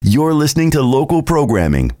You're listening to local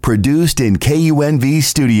programming produced in KUNV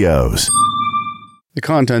studios. The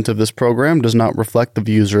content of this program does not reflect the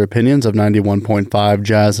views or opinions of 91.5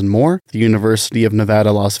 Jazz and More, the University of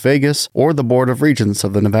Nevada, Las Vegas, or the Board of Regents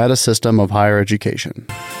of the Nevada System of Higher Education.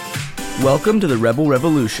 Welcome to the Rebel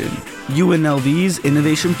Revolution, UNLV's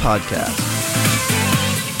innovation podcast.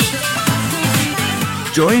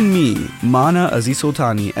 Join me, Mana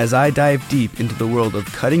Azizsoltani, as I dive deep into the world of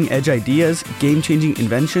cutting-edge ideas, game-changing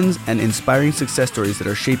inventions, and inspiring success stories that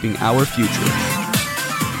are shaping our future.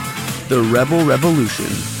 The Rebel Revolution.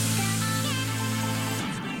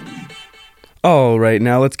 All right,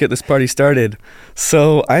 now let's get this party started.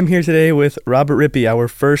 So I'm here today with Robert Rippee, our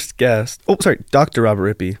first guest. Dr.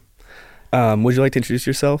 Robert Rippee. Would you like to introduce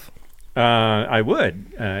yourself? I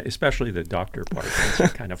would, especially the doctor part, since I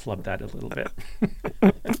kind of flubbed that a little bit.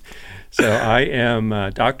 So I am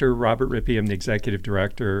Dr. Robert Rippee. I'm the executive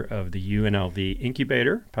director of the UNLV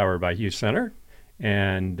incubator, powered by Hughes Center,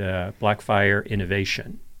 and Blackfire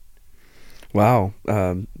Innovation. Wow.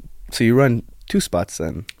 So you run two spots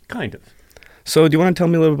then? Kind of. So do you want to tell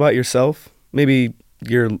me a little about yourself? Maybe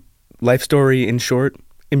your life story in short,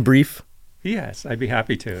 in brief? Yes, I'd be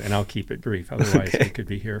happy to, and I'll keep it brief. Otherwise, we could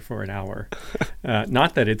be here for an hour.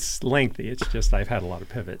 Not that it's lengthy. It's just I've had a lot of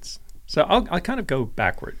pivots. So I'll kind of go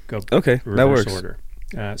backward, okay, that works. Order.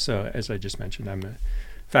 So as I just mentioned, I'm a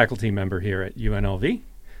faculty member here at UNLV.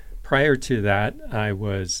 Prior to that, I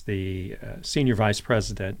was the senior vice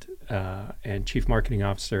president and chief marketing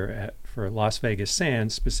officer for Las Vegas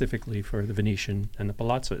Sands, specifically for the Venetian and the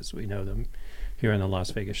Palazzos. We know them here on the Las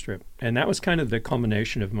Vegas Strip. And that was kind of the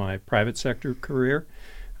culmination of my private sector career,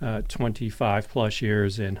 25 plus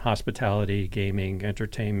years in hospitality, gaming,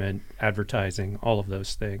 entertainment, advertising, all of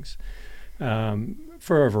those things,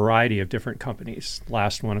 for a variety of different companies.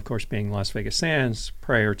 Last one, of course, being Las Vegas Sands.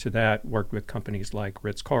 Prior to that, worked with companies like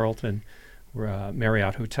Ritz-Carlton,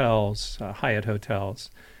 Marriott Hotels, Hyatt Hotels.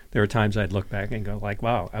 There were times I'd look back and go like,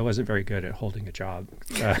 wow, I wasn't very good at holding a job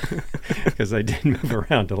because I did move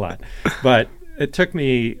around a lot. But it took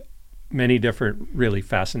me many different really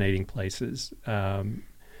fascinating places. And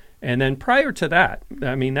then prior to that,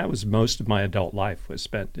 I mean, that was most of my adult life was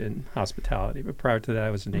spent in hospitality. But prior to that, I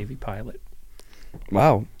was a Navy pilot.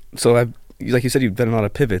 Wow. So like you said, you've done a lot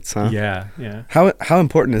of pivots, huh? Yeah. How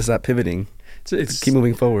important is that pivoting to keep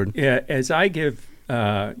moving forward? Yeah, as I give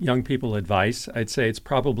young people advice, I'd say it's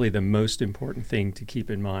probably the most important thing to keep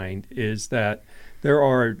in mind is that there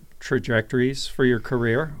are trajectories for your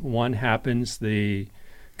career. One happens the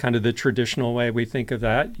kind of the traditional way we think of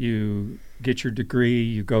that. You get your degree,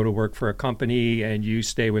 you go to work for a company, and you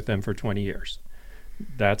stay with them for 20 years.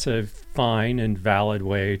 That's a fine and valid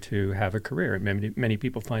way to have a career. Many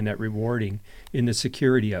people find that rewarding in the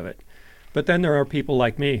security of it. But then there are people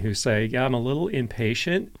like me who say, yeah, I'm a little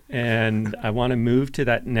impatient and I want to move to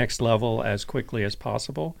that next level as quickly as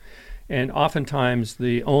possible. And oftentimes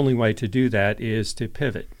the only way to do that is to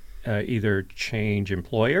pivot, either change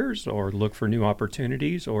employers or look for new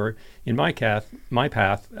opportunities, or in my path,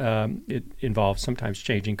 it involves sometimes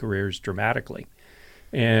changing careers dramatically.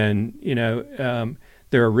 And,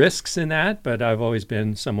 there are risks in that, but I've always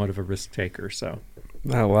been somewhat of a risk taker. So,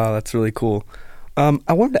 oh, wow, that's really cool.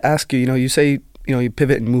 I wanted to ask you, you say, you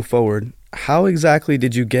pivot and move forward. How exactly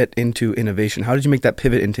did you get into innovation? How did you make that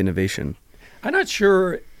pivot into innovation? I'm not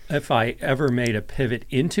sure if I ever made a pivot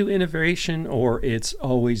into innovation or it's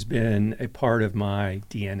always been a part of my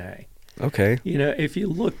DNA. Okay. If you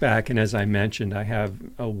look back, and as I mentioned, I have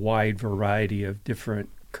a wide variety of different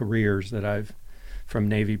careers that I've, from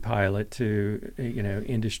Navy pilot to,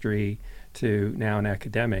 industry to now an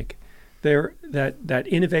academic. That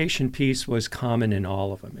innovation piece was common in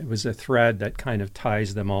all of them. It was a thread that kind of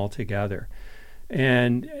ties them all together.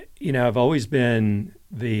 And, I've always been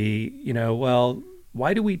well,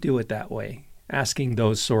 why do we do it that way? Asking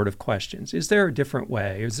those sort of questions. Is there a different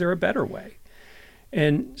way? Is there a better way?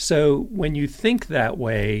 And so when you think that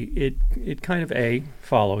way, it kind of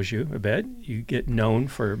follows you a bit. You get known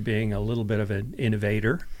for being a little bit of an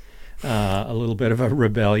innovator, a little bit of a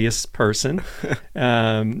rebellious person.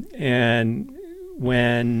 And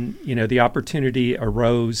when, the opportunity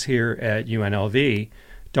arose here at UNLV,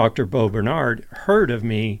 Dr. Beau Bernard heard of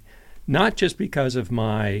me, not just because of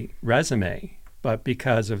my resume, but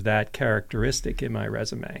because of that characteristic in my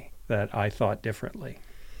resume that I thought differently.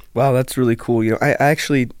 Wow, that's really cool. I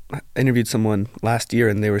actually interviewed someone last year,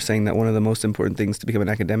 and they were saying that one of the most important things to become an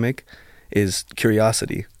academic is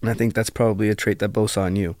curiosity. And I think that's probably a trait that Beau saw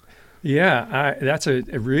in you. Yeah, that's a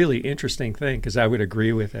really interesting thing because I would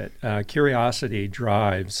agree with it. Curiosity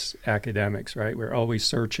drives academics, right? We're always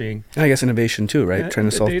searching. And I guess innovation too, right? Trying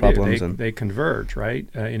to solve problems. They converge, right?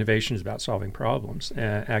 Innovation is about solving problems.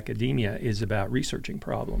 Academia is about researching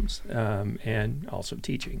problems and also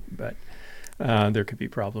teaching. But there could be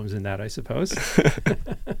problems in that, I suppose.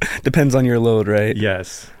 Depends on your load, right?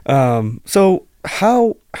 Yes. So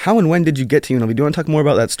how and when did you get to UNLV? Do you want to talk more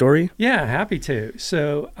about that story? Yeah, happy to.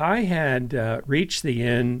 So I had reached the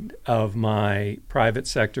end of my private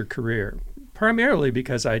sector career, primarily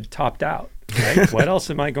because I'd topped out. Right? What else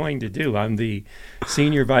am I going to do? I'm the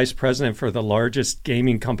senior vice president for the largest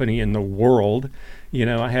gaming company in the world.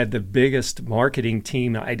 I had the biggest marketing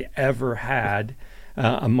team I'd ever had,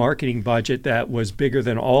 a marketing budget that was bigger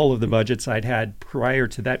than all of the budgets I'd had prior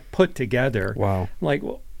to that put together. Wow. Like,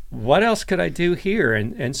 well, what else could I do here?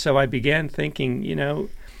 And so I began thinking,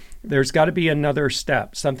 there's got to be another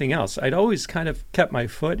step, something else. I'd always kind of kept my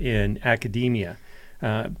foot in academia,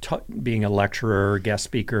 being a lecturer, guest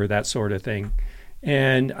speaker, that sort of thing.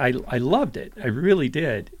 And I loved it. I really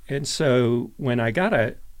did. And so when I got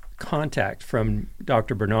a contact from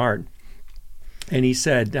Dr. Bernard, and he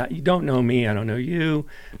said, you don't know me, I don't know you,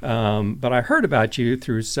 but I heard about you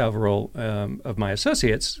through several of my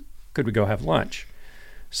associates. Could we go have lunch?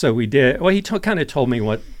 So we did. Well, he kind of told me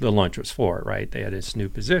what the lunch was for, right? They had this new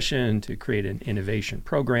position to create an innovation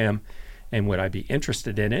program, and would I be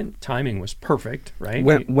interested in it? Timing was perfect, right?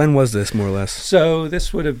 When was this, more or less? So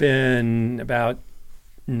this would have been about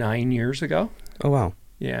 9 years ago. Oh, wow.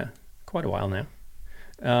 Yeah, quite a while now.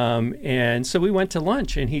 And so we went to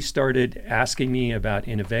lunch, and he started asking me about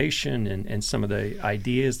innovation and some of the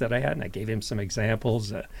ideas that I had, and I gave him some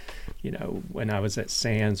examples. When I was at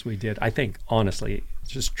Sands, we did, I think, honestly,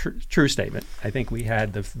 just true statement, I think we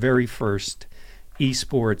had the very first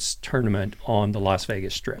esports tournament on the Las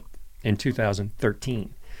Vegas Strip in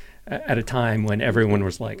 2013. At a time when everyone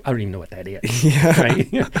was like, I don't even know what that is. Yeah.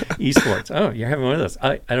 Right? Esports. Oh, you're having one of those.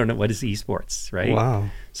 I don't know what is esports, right? Wow.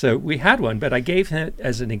 So we had one, but I gave it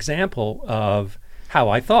as an example of how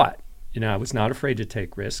I thought. I was not afraid to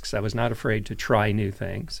take risks. I was not afraid to try new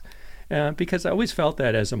things because I always felt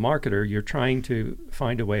that as a marketer, you're trying to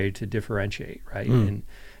find a way to differentiate, right?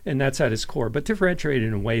 And that's at its core, but differentiate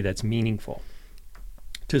in a way that's meaningful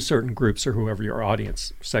to certain groups or whoever your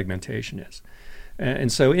audience segmentation is.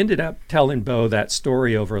 And so ended up telling Bo that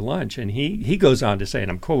story over lunch. And he goes on to say,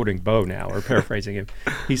 and I'm quoting Bo now or paraphrasing him,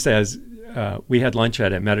 he says, we had lunch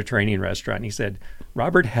at a Mediterranean restaurant. And he said,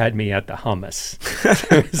 Robert had me at the hummus.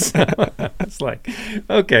 So it's like,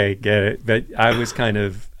 okay, get it. But I was kind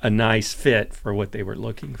of a nice fit for what they were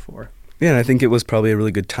looking for. Yeah, and I think it was probably a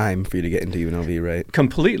really good time for you to get into UNLV, right?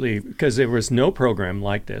 Completely, because there was no program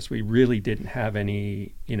like this. We really didn't have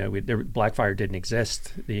any, Blackfire didn't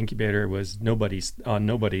exist. The incubator was nobody's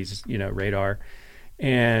radar.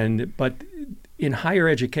 But in higher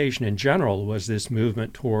education in general was this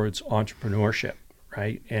movement towards entrepreneurship,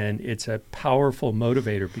 right? And it's a powerful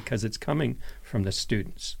motivator because it's coming from the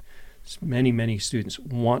students. Many, many students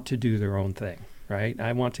want to do their own thing, right?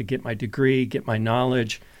 I want to get my degree, get my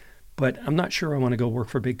knowledge, but I'm not sure I want to go work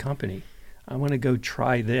for a big company. I want to go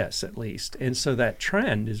try this at least. And so that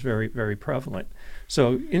trend is very, very prevalent.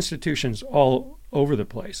 So institutions all over the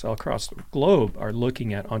place, all across the globe, are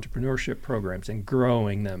looking at entrepreneurship programs and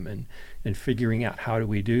growing them and figuring out how do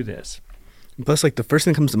we do this. Plus, the first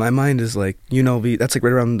thing that comes to my mind is UNLV. That's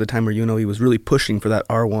right around the time where UNLV was really pushing for that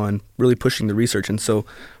R1, really pushing the research. And so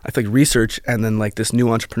I feel like research and then this new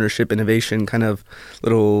entrepreneurship innovation kind of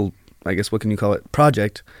little, I guess, what can you call it,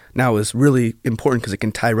 project now is really important because it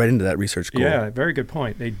can tie right into that research goal. Yeah, very good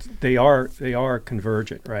point. They are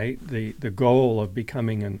convergent, right? The goal of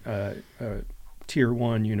becoming a tier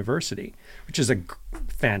 1 university, which is a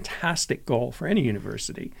fantastic goal for any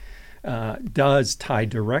university, does tie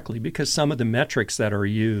directly because some of the metrics that are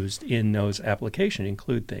used in those applications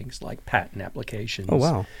include things like patent applications,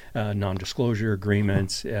 non-disclosure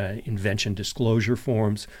agreements, invention disclosure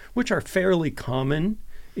forms, which are fairly common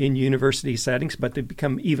in university settings, but they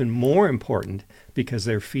become even more important because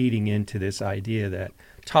they're feeding into this idea that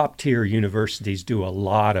top-tier universities do a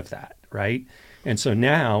lot of that, right? And so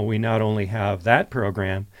now we not only have that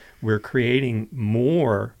program, we're creating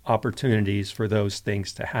more opportunities for those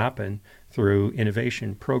things to happen through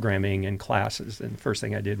innovation programming and classes. And the first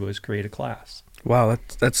thing I did was create a class. Wow,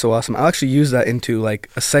 that's so awesome. I'll actually use that into a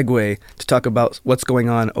segue to talk about what's going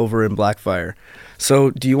on over in Blackfire.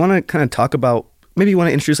 So do you want to kind of talk about, maybe you want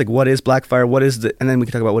to introduce what is Blackfire, and then we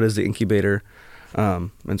can talk about what is the incubator. Yeah,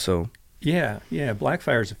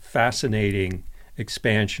 Blackfire is a fascinating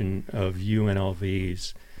expansion of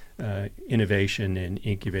UNLV's innovation and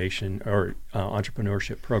incubation or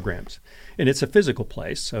entrepreneurship programs. And it's a physical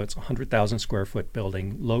place, so it's a 100,000 square foot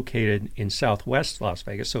building located in southwest Las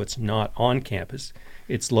Vegas, so it's not on campus.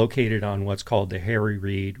 It's located on what's called the Harry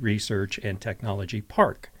Reid Research and Technology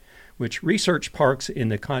Park, which research parks in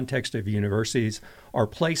the context of universities are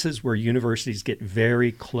places where universities get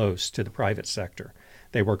very close to the private sector.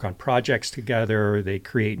 They work on projects together. They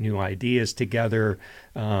create new ideas together.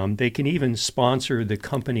 They can even sponsor the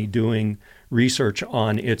company doing research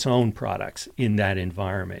on its own products in that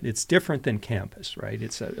environment. It's different than campus, right?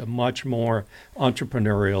 It's a much more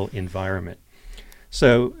entrepreneurial environment.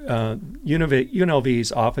 So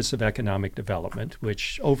UNLV's Office of Economic Development,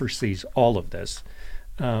 which oversees all of this,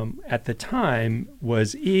 at the time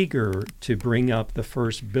was eager to bring up the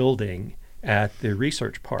first building at the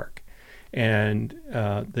research park. And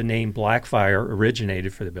the name Blackfire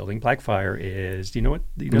originated for the building. Blackfire is, do you know what?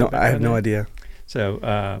 No, I have no idea.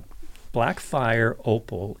 So Blackfire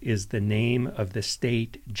opal is the name of the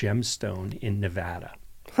state gemstone in Nevada.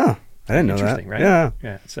 Huh. I didn't know that. Interesting, right? Yeah.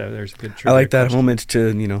 Yeah. So there's a good I like that question. homage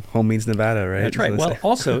to, home means Nevada, right? That's right. Well,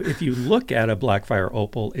 also, if you look at a Blackfire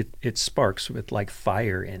opal, it sparks with like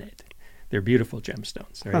fire in it. They're beautiful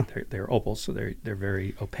gemstones. They're opals, so they're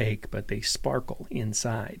very opaque, but they sparkle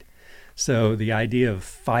inside. So the idea of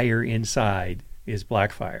fire inside is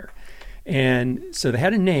Blackfire. And so they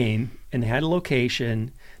had a name and they had a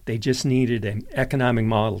location. They just needed an economic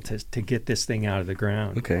model to get this thing out of the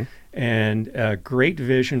ground. Okay. And a great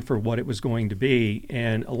vision for what it was going to be.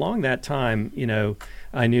 And along that time,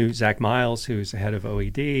 I knew Zach Miles, who's the head of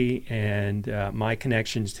OED, and my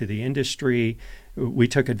connections to the industry. We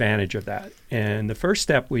took advantage of that. And the first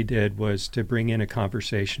step we did was to bring in a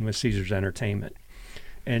conversation with Caesars Entertainment.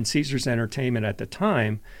 And Caesars Entertainment at the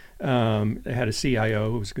time, they had a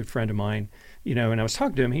CIO who was a good friend of mine, and I was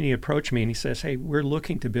talking to him, and he approached me and he says, "Hey, we're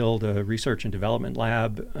looking to build a research and development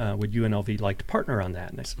lab. Would UNLV like to partner on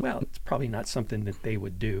that?" And I said, well, it's probably not something that they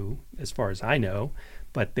would do as far as I know,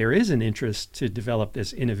 but there is an interest to develop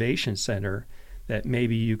this innovation center that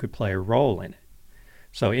maybe you could play a role in it.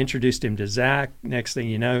 So I introduced him to Zach. Next thing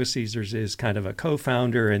you know, Caesars is kind of a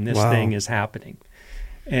co-founder and this thing is happening.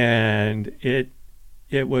 And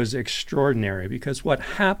it was extraordinary because what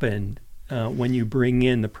happened when you bring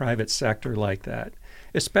in the private sector like that,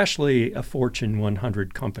 especially a Fortune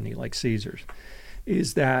 100 company like Caesars,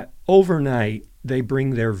 is that overnight they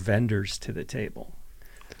bring their vendors to the table.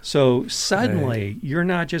 So suddenly you're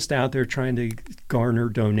not just out there trying to garner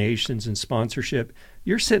donations and sponsorship.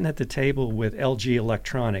 You're sitting at the table with LG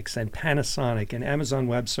Electronics and Panasonic and Amazon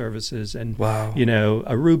Web Services and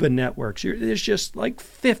Aruba Networks. There's just like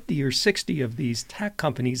 50 or 60 of these tech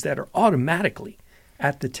companies that are automatically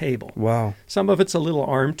at the table. Wow. Some of it's a little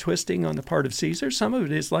arm twisting on the part of Caesar. Some of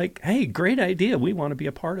it is like, hey, great idea. We want to be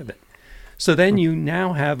a part of it. So then you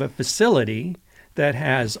now have a facility that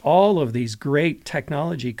has all of these great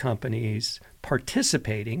technology companies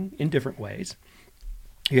participating in different ways.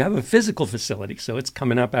 You have a physical facility, so it's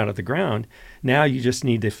coming up out of the ground. Now you just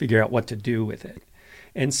need to figure out what to do with it.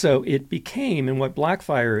 And so it became, and what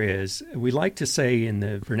Blackfire is, we like to say in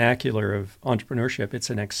the vernacular of entrepreneurship, it's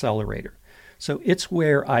an accelerator. So it's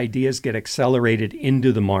where ideas get accelerated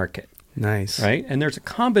into the market. Nice. Right? And there's a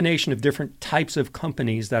combination of different types of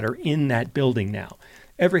companies that are in that building now.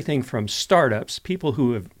 Everything from startups, people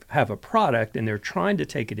who have a product and they're trying to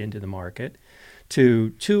take it into the market, to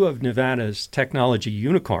two of Nevada's technology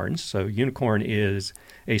unicorns. So Unicorn is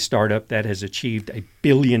a startup that has achieved $1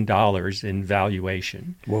 billion in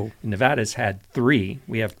valuation. Whoa. Nevada's had 3.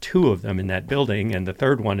 We have 2 of them in that building, and the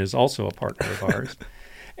third one is also a partner of ours.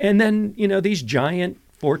 And then, these giant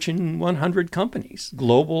Fortune 100 companies,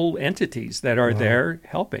 global entities that are there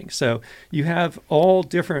helping. So you have all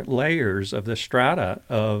different layers of the strata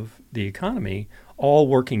of the economy all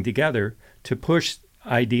working together to push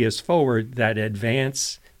ideas forward that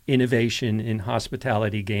advance innovation in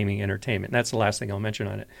hospitality, gaming, entertainment. That's the last thing I'll mention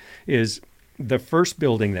on it, is the first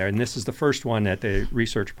building there, and this is the first one at the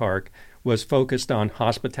research park, was focused on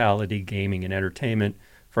hospitality, gaming, and entertainment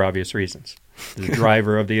for obvious reasons. The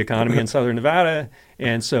driver of the economy in Southern Nevada,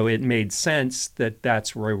 and so it made sense that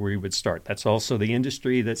that's where we would start. That's also the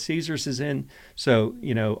industry that Caesars is in. So,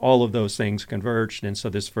 all of those things converged, and so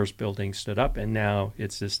this first building stood up, and now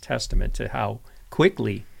it's this testament to how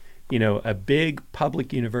quickly, a big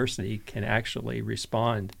public university can actually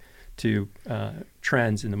respond to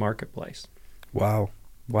trends in the marketplace. Wow.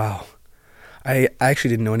 I actually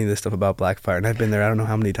didn't know any of this stuff about Blackfire, and I've been there I don't know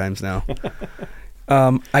how many times now.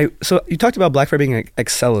 So you talked about Blackfire being an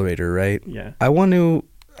accelerator, right? Yeah. I want to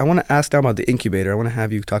I want to ask now about the incubator. I want to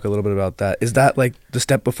have you talk a little bit about that. Is that like the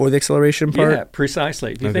step before the acceleration part? Yeah,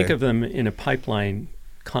 precisely. If you think of them in a pipeline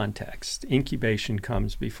context, incubation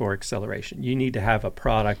comes before acceleration. You need to have a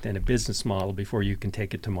product and a business model before you can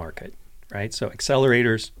take it to market, right? So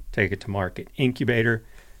accelerators, take it to market. Incubator,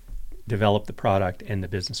 develop the product and the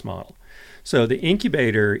business model. So the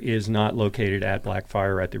incubator is not located at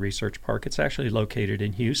Blackfire at the research park. It's actually located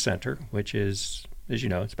in Hughes Center, which is, as you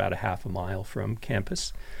know, it's about a half a mile from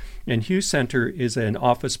campus. And Hughes Center is an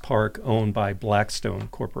office park owned by Blackstone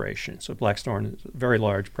Corporation. So Blackstone is a very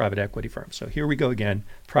large private equity firm. So here we go again,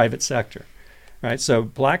 private sector, right? So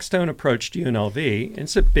Blackstone approached UNLV, and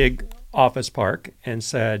it's a big office park, and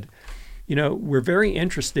said, you know, we're very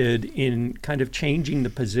interested in kind of changing the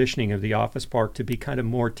positioning of the office park to be kind of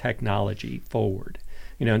more technology forward.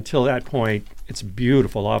 You know, until that point, it's a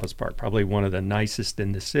beautiful office park, probably one of the nicest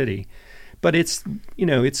in the city. But it's, you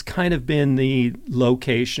know, it's kind of been the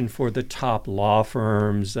location for the top law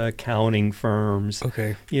firms, accounting firms,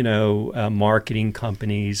 you know, marketing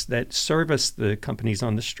companies that service the companies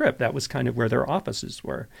on the Strip. That was kind of where their offices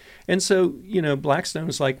were. And so, you know, Blackstone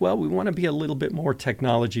was like, well, we want to be a little bit more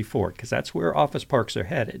technology forward because that's where office parks are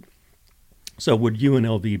headed. So would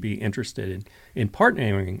UNLV be interested in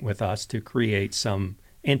partnering with us to create some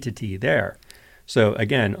entity there? So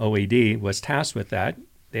again, OED was tasked with that.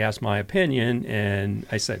 They asked my opinion, and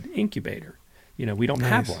I said, incubator. You know, we don't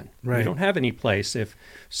have one. Right. We don't have any place. If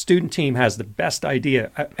student team has the best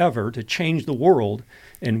idea ever to change the world,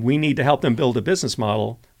 and we need to help them build a business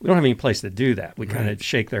model, we don't have any place to do that. We kind of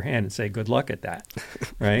shake their hand and say, good luck at that,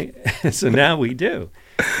 right? So now we do.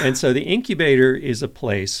 And so the incubator is a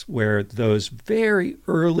place where those very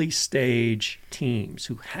early stage teams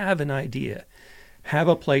who have an idea have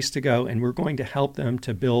a place to go, and we're going to help them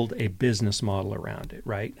to build a business model around it,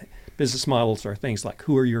 right? Business models are things like,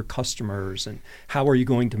 who are your customers, and how are you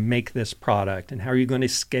going to make this product, and how are you going to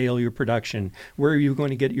scale your production? Where are you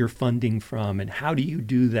going to get your funding from, and how do you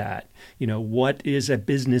do that? You know, what is a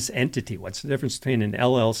business entity? What's the difference between an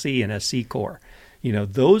LLC and a C Corp? You know,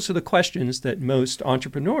 those are the questions that most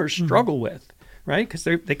entrepreneurs struggle with. Right? Because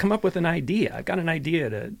they come up with an idea. I got an idea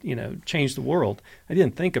to, you know, change the world. I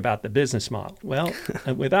didn't think about the business model. Well,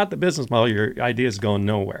 without the business model, your idea is going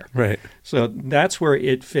nowhere. Right. So that's where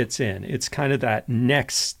it fits in. It's kind of that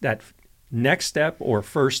next step or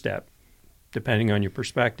first step, depending on your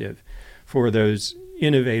perspective, for those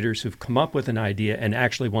innovators who've come up with an idea and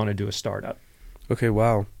actually want to do a startup. Okay,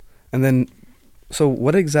 wow. And then, so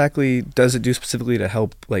what exactly does it do specifically to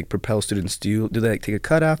help like propel students? Do they like, take a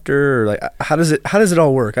cut after, or like how does it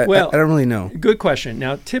all work? I don't really know. Good question.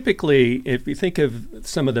 Now, typically, if you think of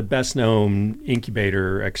some of the best known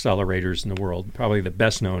incubator accelerators in the world, probably the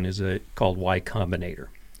best known is called Y Combinator.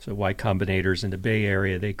 So Y Combinators in the Bay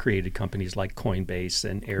Area, they created companies like Coinbase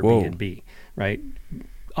and Airbnb, right?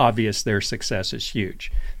 Obvious their success is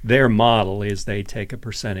huge. Their model is they take a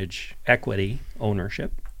percentage equity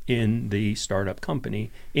ownership in the startup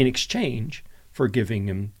company in exchange for giving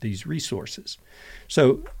them these resources.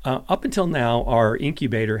 So up until now, our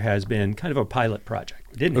incubator has been kind of a pilot project.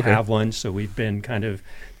 We didn't have one, so we've been kind of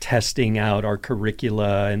testing out our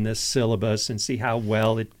curricula and the syllabus and see how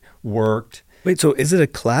well it worked. Wait, so is it a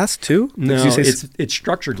class too? No, it's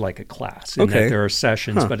structured like a class in that there are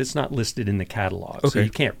sessions, but it's not listed in the catalog, so you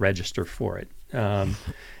can't register for it.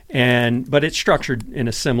 But it's structured in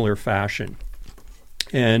a similar fashion.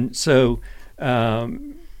 And so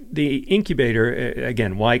the incubator,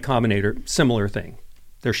 again, Y Combinator, similar thing.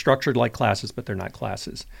 They're structured like classes, but they're not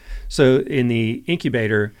classes. So in the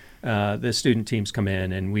incubator, the student teams come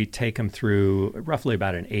in and we take them through roughly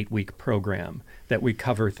about an 8-week program that we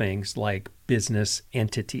cover things like business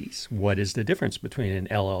entities. What is the difference between an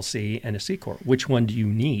LLC and a C Corp? Which one do you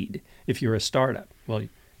need if you're a startup? Well, you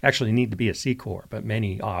actually need to be a C Corp, but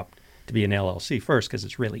many opt to be an LLC first because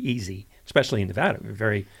it's really easy, especially in Nevada, a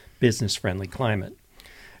very business-friendly climate.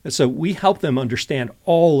 And so we help them understand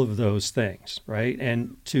all of those things, right?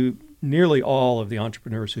 And to nearly all of the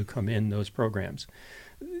entrepreneurs who come in those programs,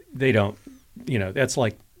 they don't, you know, that's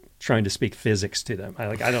like trying to speak physics to them.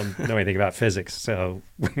 I don't know anything about physics, so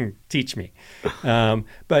teach me.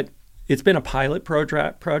 But it's been a pilot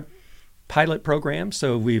program,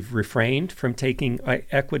 so we've refrained from taking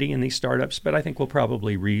equity in these startups, but I think we'll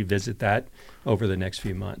probably revisit that over the next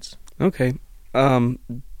few months. Okay. And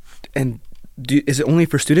is it only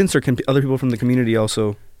for students, or can other people from the community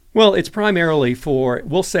also? Well, it's primarily for,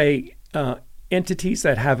 we'll say, entities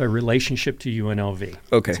that have a relationship to UNLV.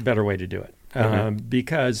 Okay. It's a better way to do it.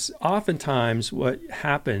 Because oftentimes what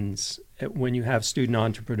happens when you have student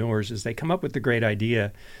entrepreneurs is they come up with a great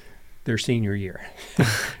idea, their senior year,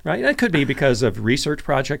 right? That could be because of research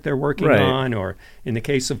project they're working on, or in the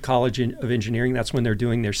case of College of Engineering, that's when they're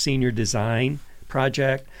doing their senior design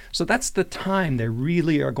project. So that's the time they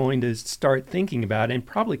really are going to start thinking about and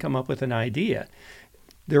probably come up with an idea.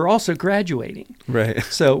 They're also graduating. Right.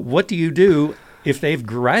 So what do you do if they've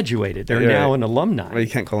graduated? They're now an alumni. Well, you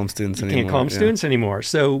can't call them students anymore. You can't call them students anymore.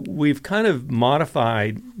 So we've kind of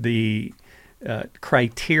modified the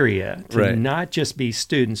criteria to not just be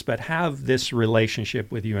students, but have this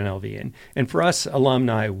relationship with UNLV. And for us,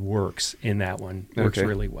 alumni works in that one. Works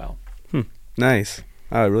really well. Nice.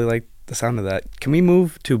 I really like the sound of that. Can we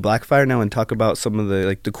move to Blackfire now and talk about some of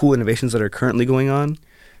the cool innovations that are currently going on?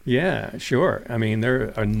 Yeah, sure. I mean,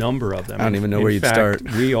 there are a number of them. I don't even know where you'd start.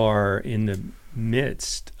 We are in the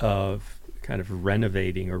midst of kind of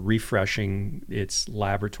renovating or refreshing its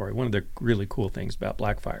laboratory. One of the really cool things about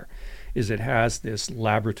Blackfire is it has this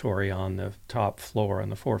laboratory on the top floor, on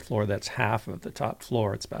the fourth floor. That's half of the top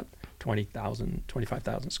floor. It's about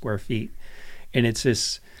 25,000 square feet. And it's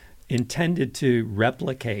this intended to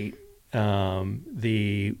replicate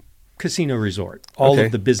the casino resort, all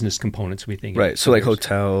of the business components we think. Right, so like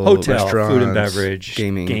hotel, restaurants, food and beverage,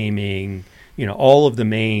 gaming, all of the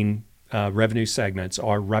main revenue segments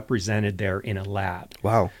are represented there in a lab.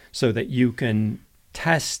 Wow. So that you can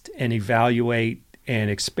test and evaluate and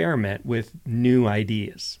experiment with new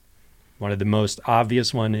ideas. One of the most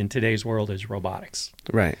obvious one in today's world is robotics.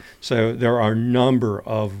 Right. So there are a number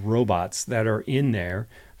of robots that are in there,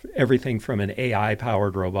 everything from an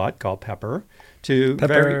AI-powered robot called Pepper to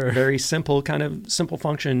very, very simple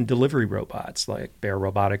function delivery robots like Bear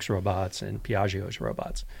Robotics robots and Piaggio's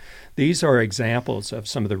robots. These are examples of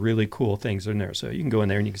some of the really cool things in there. So you can go in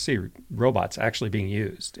there and you can see robots actually being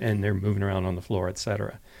used, and they're moving around on the floor, et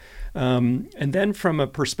cetera. And then from a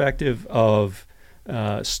perspective of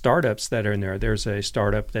startups that are in there, there's a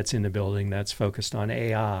startup that's in the building that's focused on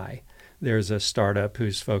AI. There's a startup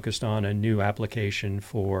who's focused on a new application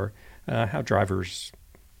for how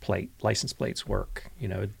license plates work,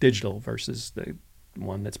 digital versus the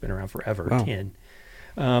one that's been around forever, tin.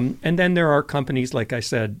 And then there are companies, like I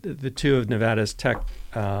said, the two of Nevada's tech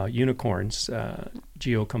unicorns,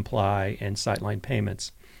 GeoComply and Sightline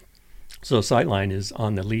Payments. So Sightline is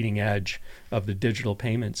on the leading edge of the digital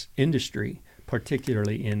payments industry,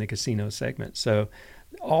 particularly in the casino segment. So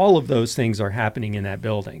all of those things are happening in that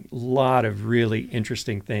building. A lot of really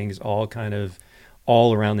interesting things, all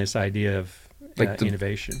around this idea of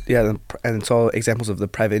innovation. Yeah, and it's all examples of the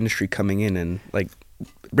private industry coming in and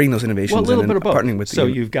bring those innovations a little bit of both. Partnering with so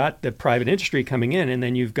you've got the private industry coming in, and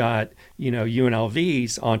then you've got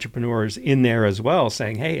UNLV's entrepreneurs in there as well,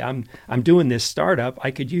 saying, "Hey, I'm doing this startup. I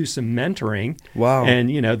could use some mentoring." Wow! And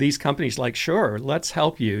these companies sure, let's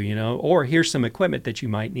help you. Or here's some equipment that you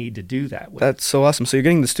might need to do that with. That's so awesome. So you're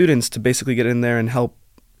getting the students to basically get in there and help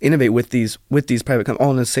innovate with these private companies all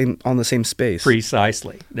in the same space.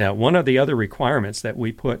 Precisely. Now, one of the other requirements that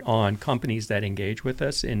we put on companies that engage with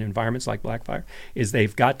us in environments like Blackfire is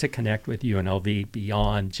they've got to connect with UNLV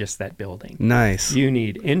beyond just that building. Nice. You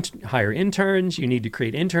need hire interns. You need to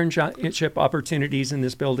create internship opportunities in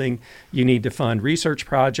this building. You need to fund research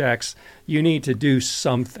projects. You need to do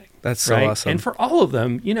something. That's so awesome. And for all of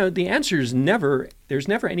them, the answer is there's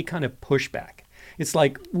never any kind of pushback. It's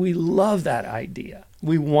like, we love that idea.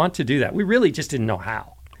 We want to do that. We really just didn't know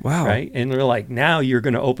how. Wow. Right? And we're like, now you're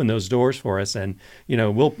going to open those doors for us, and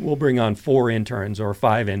we'll bring on 4 interns or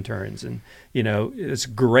 5 interns, and it's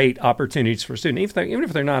great opportunities for students. Even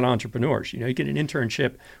if they're not entrepreneurs, you get an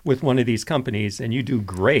internship with one of these companies, and you do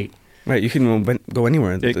great. Right, you can go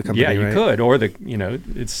anywhere in the company. Yeah, you right? could, or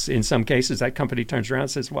it's in some cases that company turns around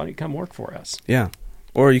and says, "Why don't you come work for us?" Yeah.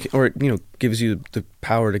 Or gives you the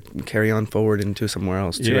power to carry on forward into somewhere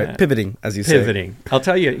else too, right? Pivoting, as you say. Pivoting. I'll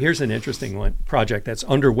tell you, here's an interesting project that's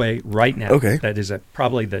underway right now. Okay. That is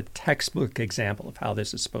probably the textbook example of how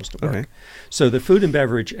this is supposed to work. Okay. So the food and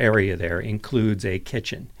beverage area there includes a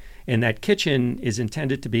kitchen. And that kitchen is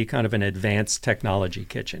intended to be kind of an advanced technology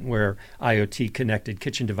kitchen where IoT connected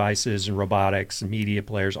kitchen devices and robotics and media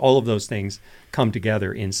players, all of those things come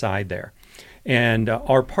together inside there. And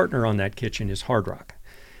our partner on that kitchen is Hard Rock.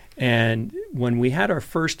 And when we had our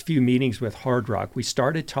first few meetings with Hard Rock, we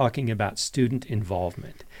started talking about student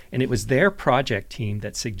involvement. And it was their project team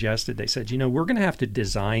that suggested, they said, we're going to have to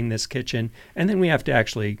design this kitchen, and then we have to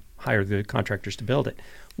actually hire the contractors to build it.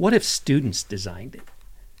 What if students designed it?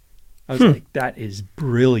 I was like, that is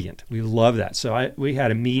brilliant. We love that. So we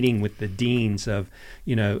had a meeting with the deans of,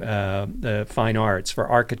 the fine arts for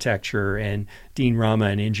architecture, and Dean Rama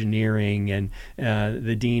in engineering, and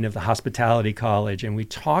the dean of the hospitality college. And we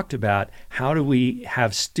talked about how do we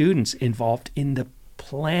have students involved in the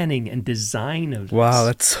planning and design of this. Wow,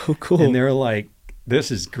 that's so cool. And they're like, this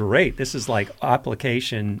is great. This is like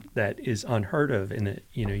application that is unheard of in the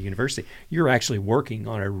university. You're actually working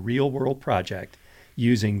on a real world project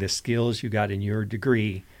using the skills you got in your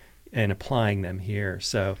degree and applying them here.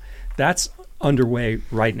 So that's underway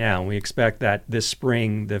right now. And we expect that this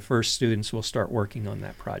spring, the first students will start working on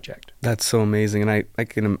that project. That's so amazing. And I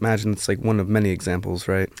can imagine it's like one of many examples,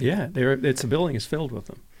 right? Yeah, the building is filled with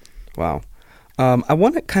them. Wow. I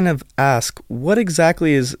want to kind of ask, what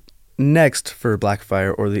exactly is next for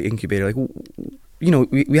Blackfire or the incubator? Like,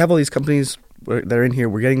 we have all these companies that are in here.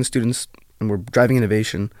 We're getting the students and we're driving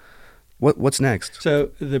innovation. What's next?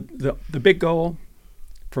 So the big goal,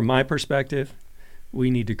 from my perspective, we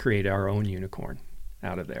need to create our own unicorn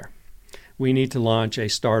out of there. We need to launch a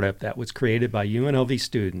startup that was created by UNLV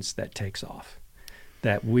students that takes off,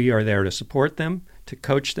 that we are there to support them, to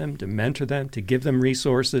coach them, to mentor them, to give them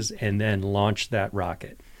resources, and then launch that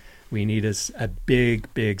rocket. We need a big,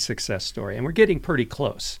 big success story. And we're getting pretty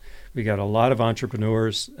close. We got a lot of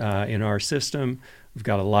entrepreneurs in our system. We've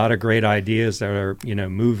got a lot of great ideas that are,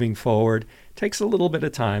 moving forward. Takes a little bit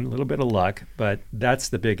of time, a little bit of luck, but that's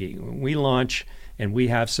the biggie. When we launch and we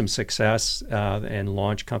have some success and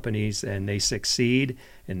launch companies and they succeed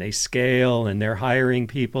and they scale and they're hiring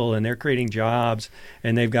people and they're creating jobs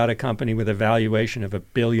and they've got a company with a valuation of $1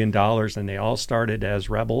 billion and they all started as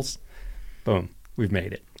rebels, boom, we've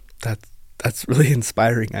made it. That's really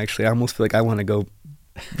inspiring, actually. I almost feel like I want to go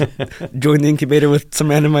join the incubator with some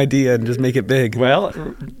random idea and just make it big. Well,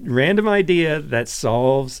 random idea that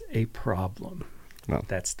solves a problem. Well,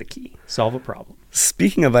 that's the key. Solve a problem.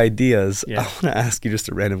 Speaking of ideas, I want to ask you just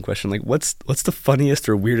a random question. Like, what's the funniest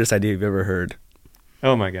or weirdest idea you've ever heard?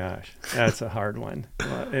 Oh my gosh, that's a hard one.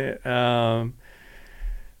 I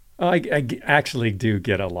actually do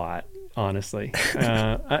get a lot, honestly.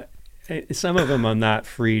 Some of them I'm not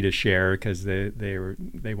free to share because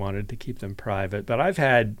they wanted to keep them private. But I've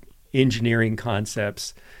had engineering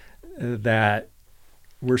concepts that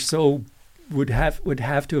were would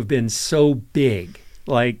have to have been so big,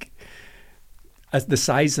 like the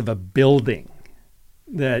size of a building,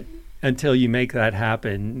 that until you make that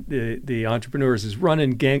happen, the entrepreneurs is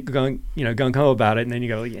running gung ho about it, and then you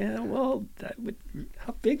go, yeah, well,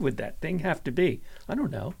 how big would that thing have to be? I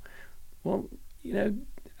don't know. Well,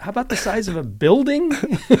 how about the size of a building?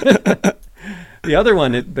 The other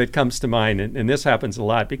one that comes to mind, and this happens a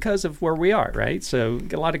lot because of where we are, right? So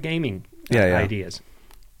get a lot of gaming ideas.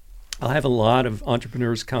 I'll have a lot of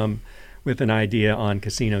entrepreneurs come with an idea on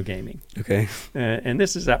casino gaming. Okay. And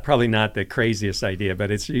this is probably not the craziest idea, but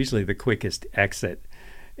it's usually the quickest exit.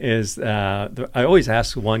 I always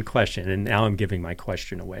ask one question, and now I'm giving my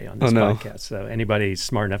question away on this podcast. So anybody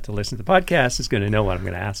smart enough to listen to the podcast is going to know what I'm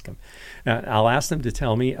going to ask them. I'll ask them to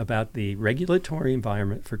tell me about the regulatory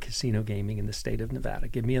environment for casino gaming in the state of Nevada.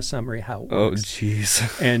 Give me a summary how it works. Oh,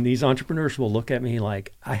 jeez. And these entrepreneurs will look at me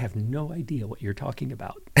like, I have no idea what you're talking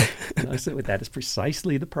about. And I said, that is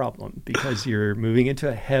precisely the problem. Because you're moving into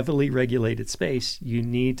a heavily regulated space, you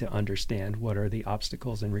need to understand what are the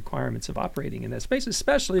obstacles and requirements of operating in that space,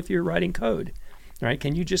 especially if you're writing code, right?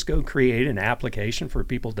 Can you just go create an application for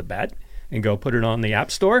people to bet and go put it on the App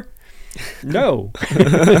Store? No,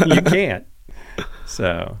 you can't.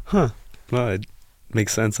 So, well, it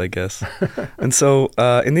makes sense, I guess. And so,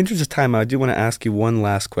 in the interest of time, I do want to ask you one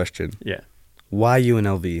last question. Yeah. Why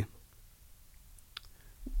UNLV?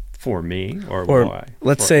 For me, or why?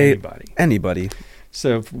 Let's for say anybody.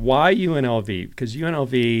 So why UNLV? Because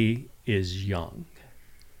UNLV is young,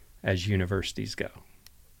 as universities go,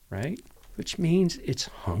 right? Which means it's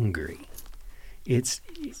hungry. It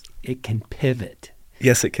can pivot.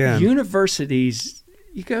 Yes, it can. Universities,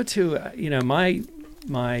 you go to,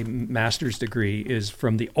 my master's degree is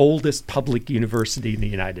from the oldest public university in the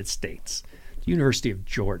United States, the University of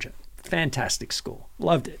Georgia. Fantastic school.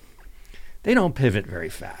 Loved it. They don't pivot very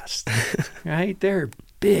fast, right? They're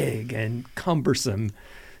big and cumbersome.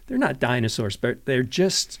 They're not dinosaurs, but they're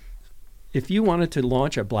just, if you wanted to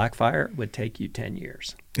launch a Blackfire, it would take you 10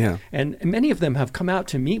 years. Yeah. And many of them have come out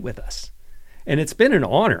to meet with us. And it's been an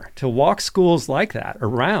honor to walk schools like that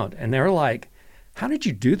around. And they're like, how did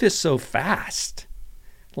you do this so fast?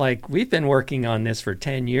 Like, we've been working on this for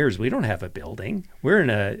 10 years. We don't have a building. We're in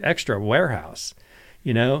an extra warehouse,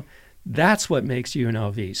 That's what makes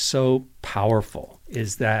UNLV so powerful,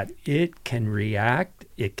 is that it can react,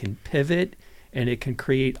 it can pivot, and it can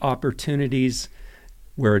create opportunities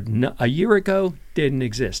where a year ago didn't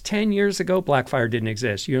exist. 10 years ago, Blackfire didn't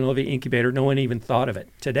exist. UNLV incubator, no one even thought of it.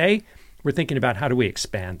 Today, we're thinking about how do we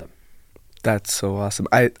expand them. That's so awesome.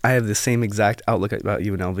 I have the same exact outlook about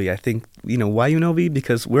UNLV. I think, why UNLV?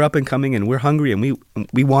 Because we're up and coming and we're hungry and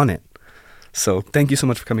we want it. So thank you so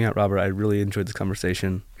much for coming out, Robert. I really enjoyed this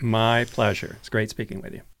conversation. My pleasure. It's great speaking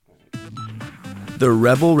with you. The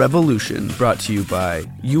Rebel Revolution, brought to you by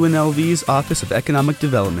UNLV's Office of Economic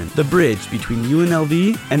Development, the bridge between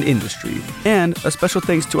UNLV and industry. And a special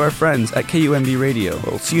thanks to our friends at KUNV Radio.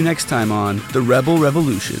 We'll see you next time on The Rebel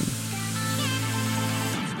Revolution.